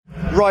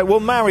Right,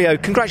 well, Mario,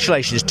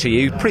 congratulations to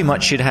you. Pretty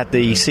much you'd had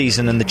the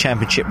season and the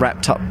championship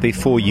wrapped up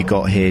before you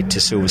got here to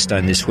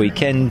Silverstone this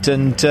weekend.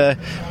 And,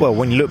 well,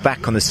 when you look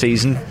back on the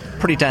season,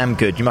 pretty damn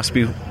good. You must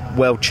be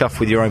well chuffed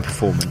with your own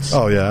performance.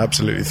 Oh, yeah,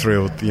 absolutely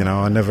thrilled. You know,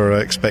 I never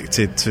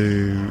expected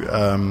to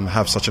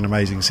have such an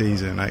amazing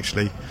season,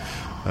 actually.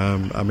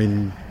 I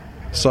mean,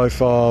 so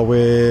far,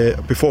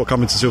 before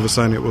coming to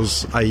Silverstone, it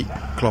was 8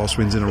 class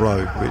wins in a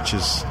row, which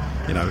is...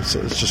 You know, it's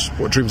just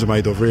what dreams are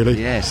made of,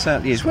 really. Yeah, it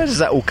certainly is. Where does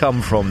that all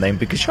come from, then?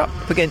 Because you're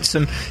up against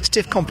some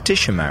stiff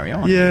competition, Mario,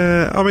 aren't you?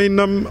 Yeah, I mean,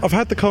 I've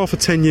had the car for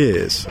 10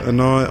 years, and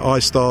I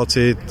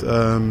started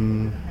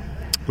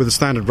with a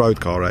standard road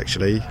car,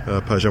 actually,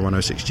 Peugeot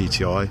 106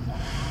 GTI.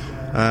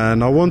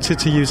 And I wanted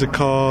to use a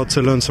car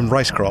to learn some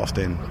racecraft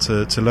in,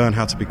 to learn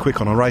how to be quick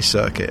on a race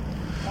circuit.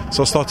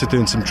 So I started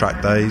doing some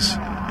track days,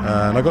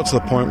 and I got to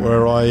the point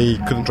where I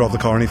couldn't drive the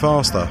car any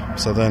faster.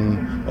 So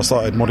then I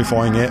started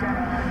modifying it.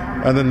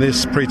 And then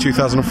this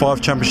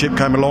pre-2005 championship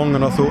came along,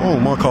 and I thought, oh,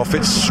 my car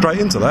fits straight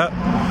into that.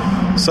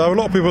 So a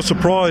lot of people are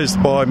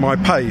surprised by my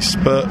pace,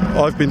 but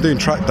I've been doing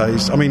track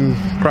days. I mean,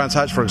 Brands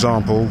Hatch, for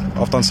example,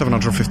 I've done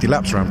 750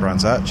 laps around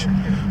Brands Hatch,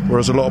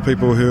 whereas a lot of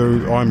people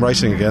who I'm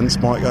racing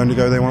against might only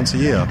go there once a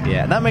year.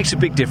 Yeah, that makes a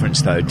big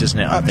difference, though, doesn't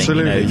it?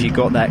 Absolutely. I think, if you've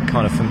got that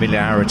kind of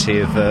familiarity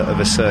of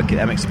a circuit,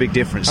 that makes a big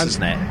difference,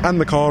 doesn't it?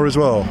 And the car as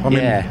well. I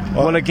mean,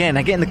 well, again,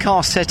 getting the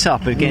car set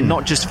up,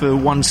 not just for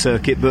one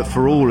circuit, but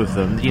for all of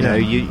them. You know,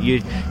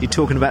 you're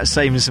talking about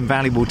saving some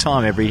valuable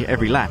time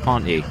every lap,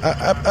 aren't you?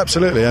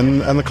 Absolutely,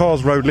 and the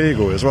car's road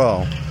legal as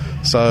well.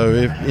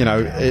 So,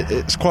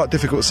 it's quite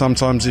difficult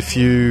sometimes if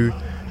you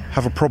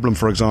have a problem,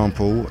 for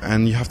example,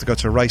 and you have to go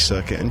to a race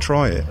circuit and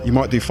try it. You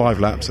might do 5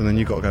 laps and then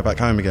you've got to go back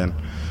home again.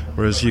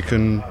 Whereas you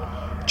can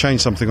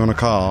change something on a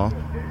car,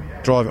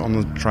 drive it on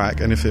the track,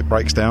 and if it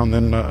breaks down,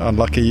 then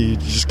unlucky, you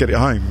just get it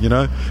home,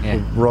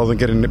 rather than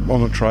getting it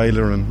on a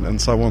trailer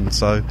and so on.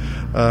 So,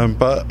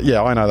 but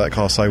yeah, I know that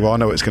car so well. I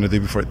know what it's going to do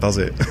before it does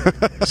it.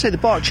 So the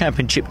Bike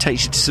Championship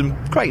takes you to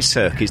some great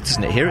circuits,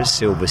 doesn't it? Here at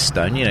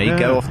Silverstone, you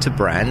go off to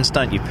Brands,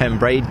 don't you?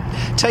 Pembrey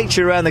takes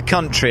you around the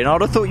country, and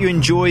I'd have thought you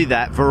enjoy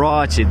that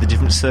variety of the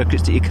different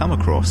circuits that you come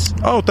across.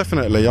 Oh,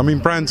 definitely. I mean,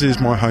 Brands is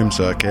my home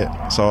circuit,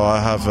 so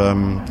I have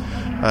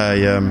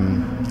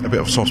a bit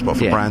of a soft spot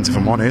for Brands, if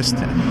I'm honest.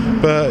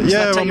 But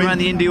yeah, that take you around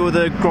the Indy or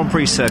the Grand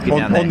Prix circuit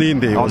down there? On the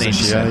Indy,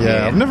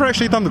 yeah. I've never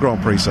actually done the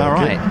Grand Prix circuit. All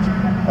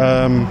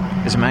right.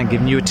 There's a man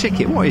giving you a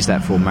ticket. What is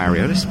that for,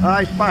 Mario?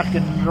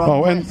 Parking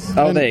wrong.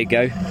 There you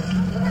go.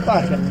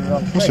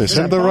 What's this?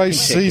 End of race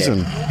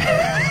season.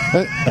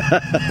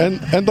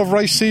 End of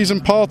race season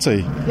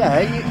party.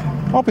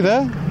 Yeah, I'll be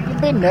there.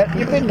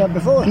 You've been there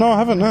before? No, I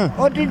haven't, no.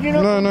 Oh, did you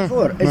not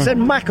before? It's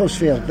in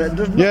Macclesfield.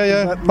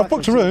 Yeah. I've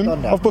booked a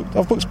room. I've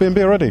booked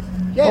B&B already.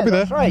 Yeah, I'll be there.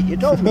 That's right. You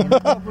told me in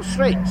Cobble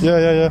Street.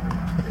 Yeah.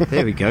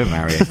 There we go,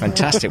 Mario.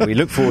 Fantastic. We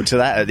look forward to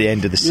that at the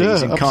end of the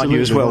season, can't you,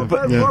 as well?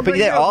 But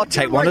I'll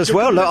take one as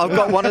well. Look, I've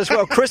got one as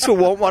well. Chris will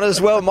want one as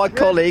well, my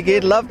colleague.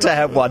 He'd love to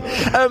have one.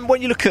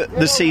 When you look at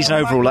the season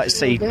overall, let's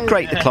see,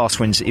 great the class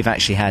wins that you've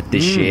actually had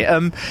this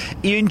year.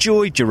 You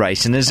enjoyed your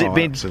race, and has it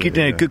been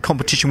good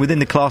competition within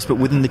the class, but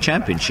within the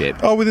championship?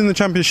 Oh, within the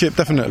championship,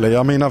 definitely.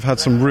 I mean, I've had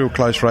some real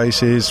close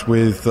races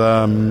with...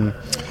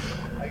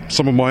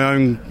 some of my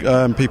own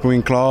people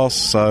in class,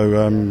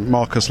 so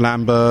Marcus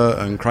Lambert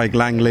and Craig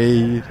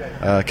Langley,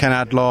 Ken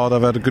Adlard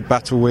I've had a good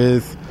battle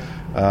with.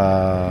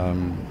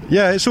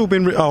 It's all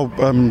been...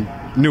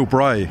 Neil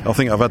Bray, I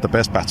think I've had the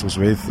best battles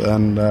with,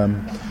 and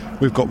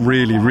we've got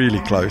really, really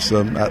close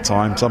at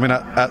times. I mean,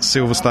 at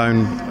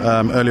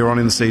Silverstone earlier on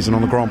in the season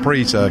on the Grand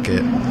Prix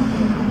circuit,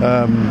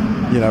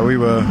 we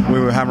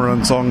were hammer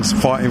and tongs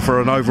fighting for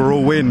an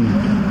overall win,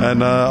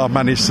 and I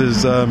managed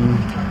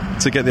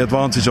to get the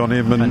advantage on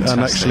him and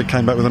actually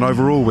came back with an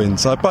overall win.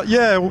 So, but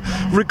yeah,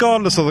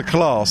 regardless of the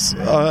class,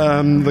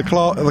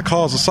 the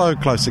cars are so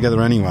close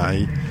together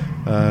anyway.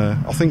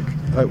 I think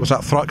it was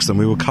at Thruxton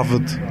we were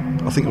covered.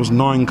 I think it was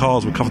 9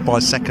 cars were covered by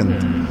a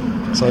second.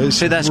 So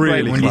that's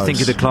really great when you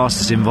think of the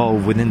classes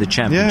involved within the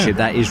championship.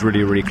 That is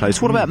really, really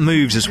close. What about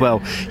moves as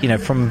well?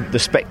 From the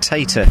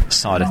spectator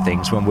side of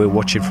things, when we're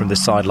watching from the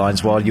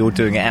sidelines while you're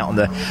doing it out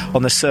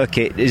on the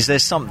circuit, is there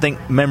something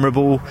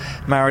memorable,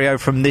 Mario,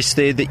 from this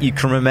year that you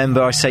can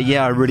remember? I say,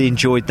 I really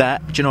enjoyed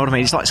that. Do you know what I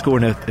mean? It's like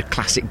scoring a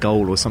classic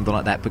goal or something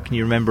like that. But can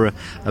you remember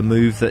a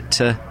move that?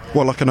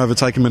 Like an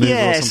overtaking manoeuvre?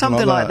 Yeah, or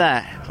something like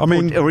that. I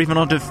mean, or even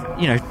on the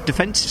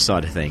defensive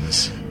side of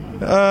things.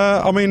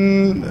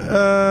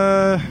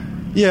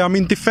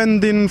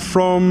 Defending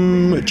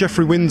from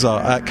Jeffrey Windsor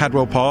at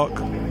Cadwell Park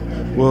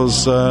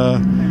was... for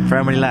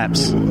how many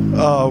laps? It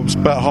was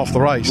about half the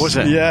race. Was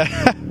it? Yeah.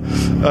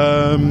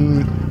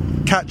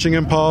 Catching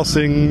and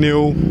passing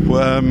Neil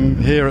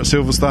here at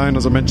Silverstone,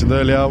 as I mentioned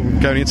earlier,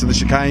 going into the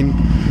chicane.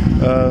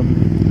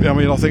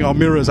 I think our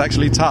mirrors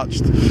actually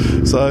touched,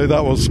 so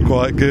that was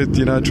quite good,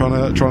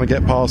 trying to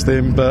get past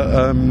him. But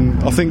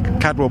I think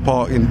Cadwell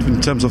Park, in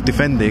terms of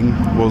defending,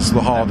 was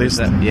the hardest.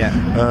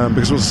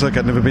 Because it was a circuit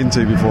I'd never been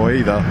to before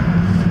either.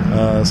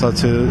 So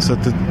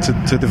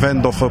to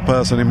defend off a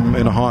person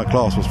in a higher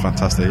class was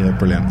fantastic. Yeah,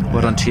 brilliant.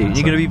 Well done to you.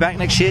 You're going to be back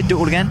next year? Do it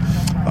all again?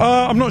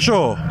 I'm not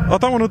sure. I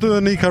don't want to do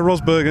a Nico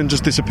Rosberg and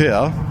just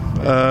disappear.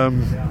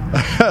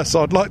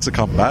 So I'd like to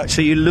come back.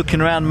 So you're looking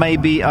around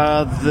maybe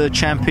the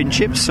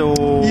championships,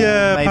 or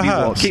maybe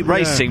perhaps. What? Keep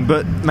racing,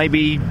 but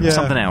maybe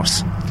something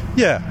else.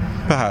 Yeah,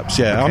 perhaps.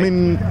 Yeah. Okay. I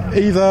mean,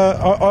 either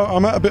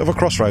I'm at a bit of a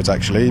crossroads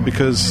actually,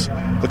 because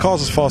the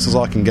car's as fast as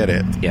I can get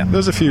it. Yeah.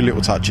 There's a few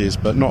little touches,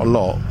 but not a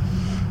lot.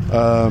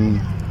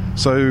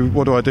 So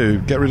what do?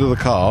 Get rid of the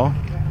car,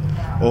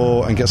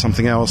 and get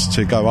something else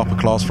to go up a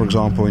class, for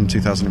example, in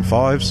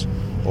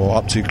 2005s, or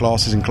up 2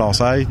 classes in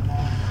Class A.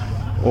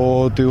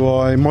 Or do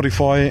I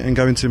modify it and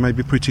go into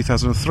maybe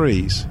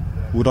pre-2003s?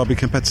 Would I be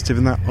competitive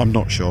in that? I'm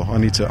not sure. I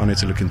need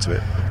to look into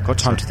it. Got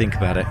time to think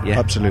about it. Yeah,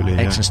 absolutely.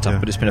 Excellent stuff. Yeah.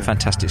 But it's been a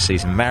fantastic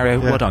season, Mario.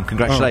 Well done.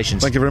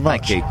 Congratulations. Thank you very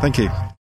much. Thank you. Thank you.